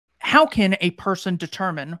how can a person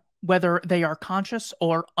determine whether they are conscious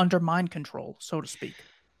or under mind control, so to speak?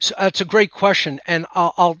 So that's a great question, and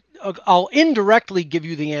I'll indirectly give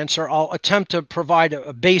you the answer. I'll attempt to provide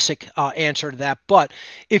a basic answer to that. But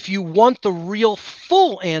if you want the real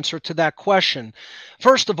full answer to that question,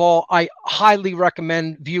 first of all, I highly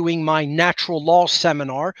recommend viewing my natural law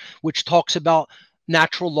seminar, which talks about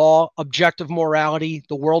natural law, objective morality,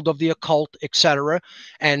 the world of the occult, etc.,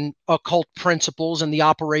 and occult principles and the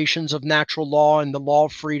operations of natural law and the law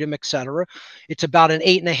of freedom, etc. It's about an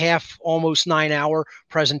 8.5, almost 9 hour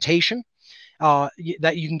presentation.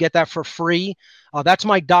 That you can get that for free. That's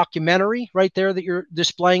my documentary right there that you're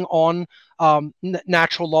displaying on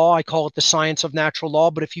natural law. I call it the science of natural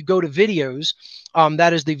law. But if you go to videos,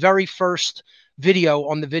 that is the very first video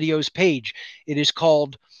on the videos page. It is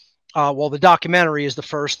called well, the documentary is the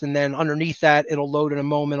first, and then underneath that, it'll load in a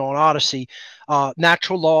moment on Odyssey.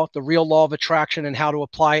 Natural law, the real law of attraction, and how to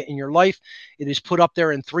apply it in your life. It is put up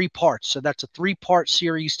there in 3 parts. So that's a 3-part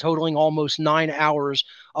series totaling almost 9 hours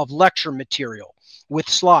of lecture material with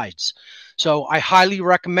slides. So I highly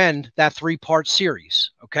recommend that 3-part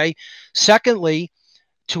series. Okay. Secondly,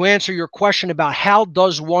 to answer your question about how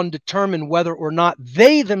does one determine whether or not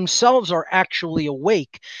they themselves are actually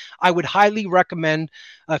awake, I would highly recommend,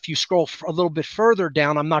 if you scroll a little bit further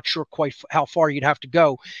down, I'm not sure quite how far you'd have to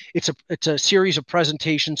go. It's a series of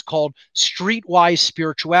presentations called Streetwise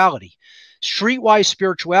Spirituality. Streetwise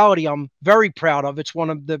Spirituality, I'm very proud of. It's one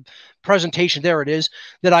of the presentations, there it is,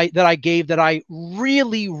 that I gave, that I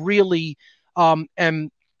really am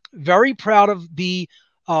very proud of the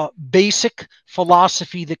basic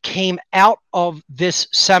philosophy that came out of this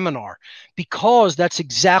seminar, because that's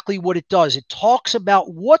exactly what it does. It talks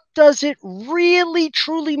about what does it really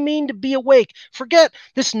truly mean to be awake. Forget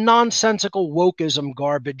this nonsensical wokeism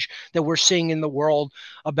garbage that we're seeing in the world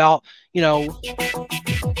about,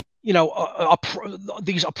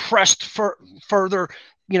 these oppressed further,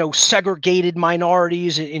 segregated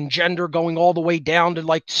minorities in gender, going all the way down to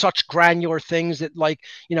like such granular things that, like,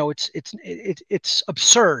 it's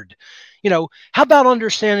absurd. How about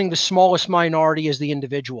understanding the smallest minority as the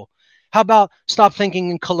individual? How about stop thinking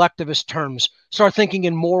in collectivist terms, start thinking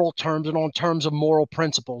in moral terms and on terms of moral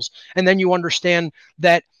principles, and then you understand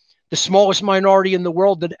that the smallest minority in the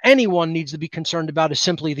world that anyone needs to be concerned about is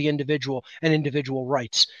simply the individual and individual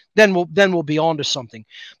rights. Then we'll be on to something.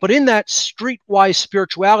 But in that Streetwise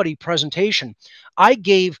Spirituality presentation, I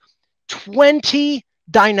gave 20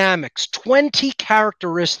 dynamics, 20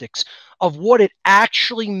 characteristics of what it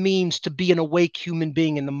actually means to be an awake human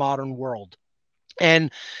being in the modern world. And,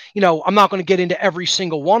 I'm not going to get into every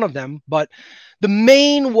single one of them, but the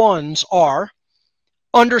main ones are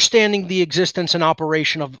understanding the existence and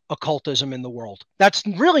operation of occultism in the world. That's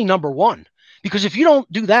really number one, because if you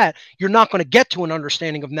don't do that, you're not going to get to an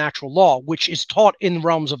understanding of natural law, which is taught in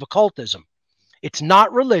realms of occultism. It's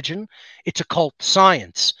not religion, it's occult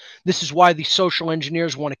science. This is why the social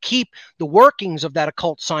engineers want to keep the workings of that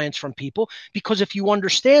occult science from people, because if you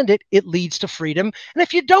understand it, it leads to freedom. And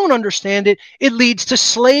if you don't understand it, it leads to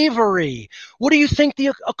slavery. What do you think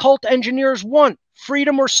the occult engineers want?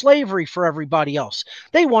 Freedom or slavery for everybody else?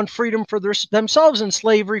 They want freedom for themselves and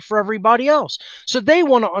slavery for everybody else. So they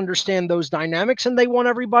want to understand those dynamics, and they want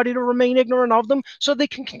everybody to remain ignorant of them so they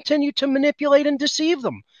can continue to manipulate and deceive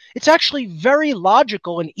them. It's actually very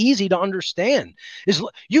logical and easy to understand.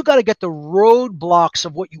 You got to get the roadblocks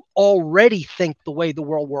of what you already think the way the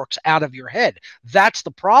world works out of your head. That's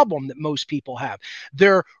the problem that most people have.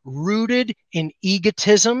 They're rooted in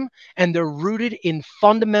egotism, and they're rooted in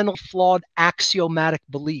fundamental flawed axiomatic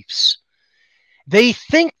beliefs. They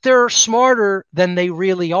think they're smarter than they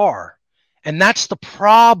really are. And that's the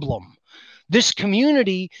problem. This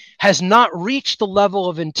community has not reached the level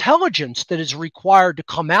of intelligence that is required to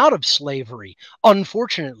come out of slavery,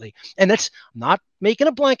 unfortunately. And that's not making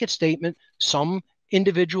a blanket statement. Some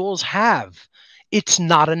individuals have. It's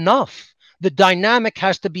not enough. The dynamic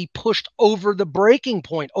has to be pushed over the breaking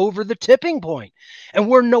point, over the tipping point. And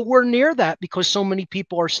we're nowhere near that because so many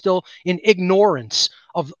people are still in ignorance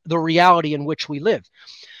of the reality in which we live.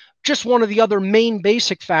 Just one of the other main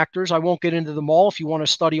basic factors, I won't get into them all. If you want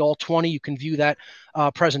to study all 20, you can view that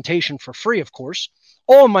presentation for free, of course.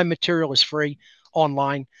 All of my material is free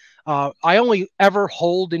online. I only ever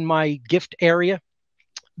hold in my gift area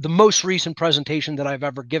the most recent presentation that I've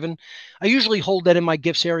ever given. I usually hold that in my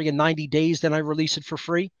gifts area 90 days, then I release it for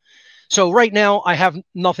free. So right now I have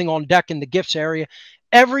nothing on deck in the gifts area.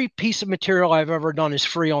 Every piece of material I've ever done is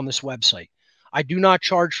free on this website. I do not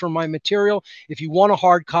charge for my material. If you want a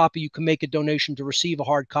hard copy, you can make a donation to receive a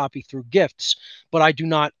hard copy through gifts, but I do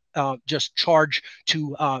not just charge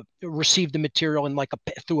to receive the material in like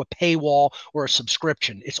through a paywall or a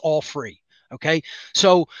subscription. It's all free. Okay,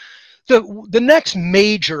 so the next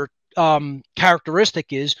major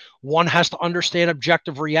characteristic is one has to understand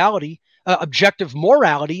objective reality, objective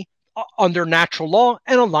morality under natural law,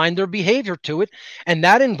 and align their behavior to it, and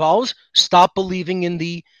that involves stop believing in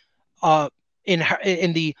the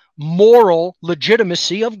moral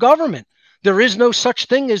legitimacy of government. There is no such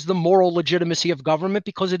thing as the moral legitimacy of government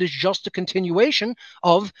because it is just a continuation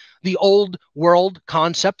of the old world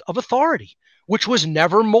concept of authority, which was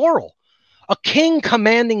never moral. A king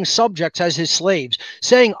commanding subjects as his slaves,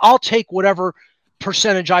 saying, I'll take whatever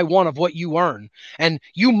percentage I want of what you earn, and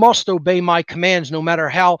you must obey my commands no matter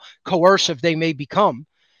how coercive they may become,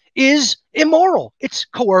 is immoral. It's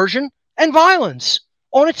coercion and violence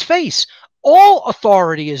on its face. All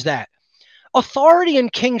authority is that. Authority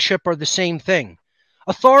and kingship are the same thing.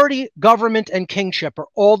 Authority, government, and kingship are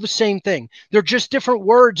all the same thing. They're just different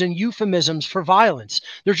words and euphemisms for violence.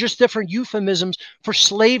 They're just different euphemisms for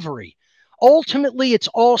slavery. Ultimately, it's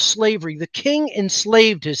all slavery. The king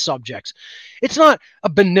enslaved his subjects. It's not a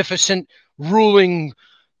beneficent ruling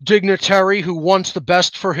dignitary who wants the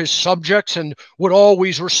best for his subjects and would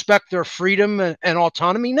always respect their freedom and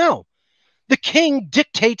autonomy. No, the king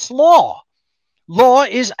dictates law. Law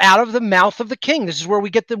is out of the mouth of the king. This is where we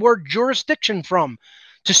get the word jurisdiction from,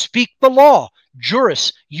 to speak the law.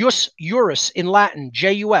 Juris, jus juris in Latin,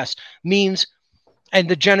 J-U-S, means, and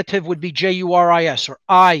the genitive would be J-U-R-I-S or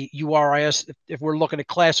I-U-R-I-S. If we're looking at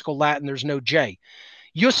classical Latin, there's no J.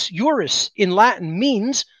 Jus juris in Latin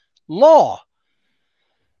means law.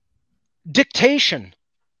 Dictation,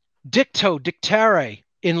 dicto, dictare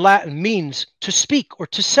in Latin means to speak or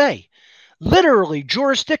to say. Literally,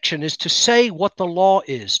 jurisdiction is to say what the law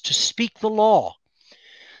is, to speak the law.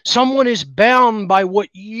 Someone is bound by what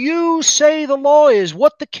you say the law is,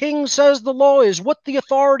 what the king says the law is, what the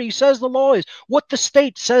authority says the law is, what the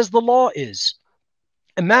state says the law is.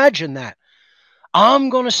 Imagine that. I'm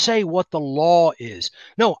going to say what the law is.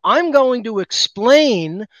 No, I'm going to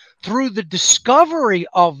explain through the discovery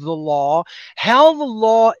of the law how the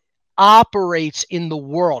law operates in the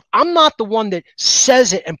world. I'm not the one that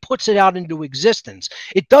says it and puts it out into existence.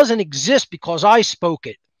 It doesn't exist because I spoke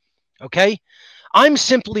it. Okay? I'm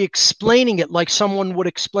simply explaining it like someone would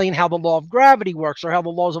explain how the law of gravity works or how the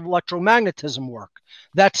laws of electromagnetism work.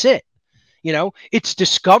 That's it. You know, it's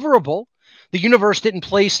discoverable. The universe didn't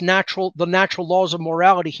place the natural laws of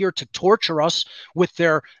morality here to torture us with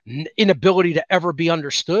their inability to ever be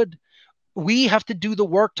understood. We have to do the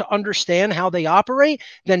work to understand how they operate,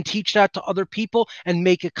 then teach that to other people and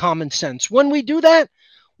make it common sense. When we do that,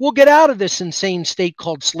 we'll get out of this insane state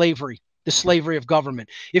called slavery, the slavery of government.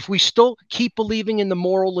 If we still keep believing in the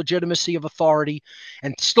moral legitimacy of authority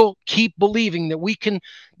and still keep believing that we can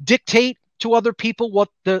dictate to other people what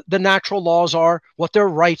the natural laws are, what their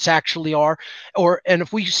rights actually are, and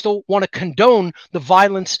if we still want to condone the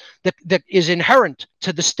violence that is inherent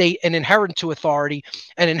to the state and inherent to authority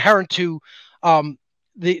and inherent to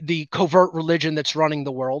the covert religion that's running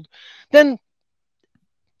the world, then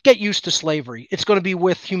get used to slavery. It's going to be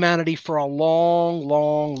with humanity for a long,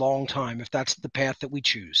 long, long time if that's the path that we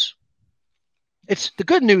choose. The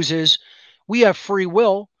good news is we have free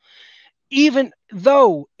will. Even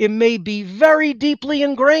though it may be very deeply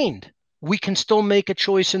ingrained, we can still make a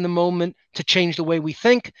choice in the moment to change the way we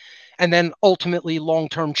think, and then ultimately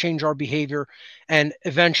long-term change our behavior and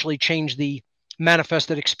eventually change the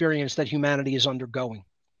manifested experience that humanity is undergoing.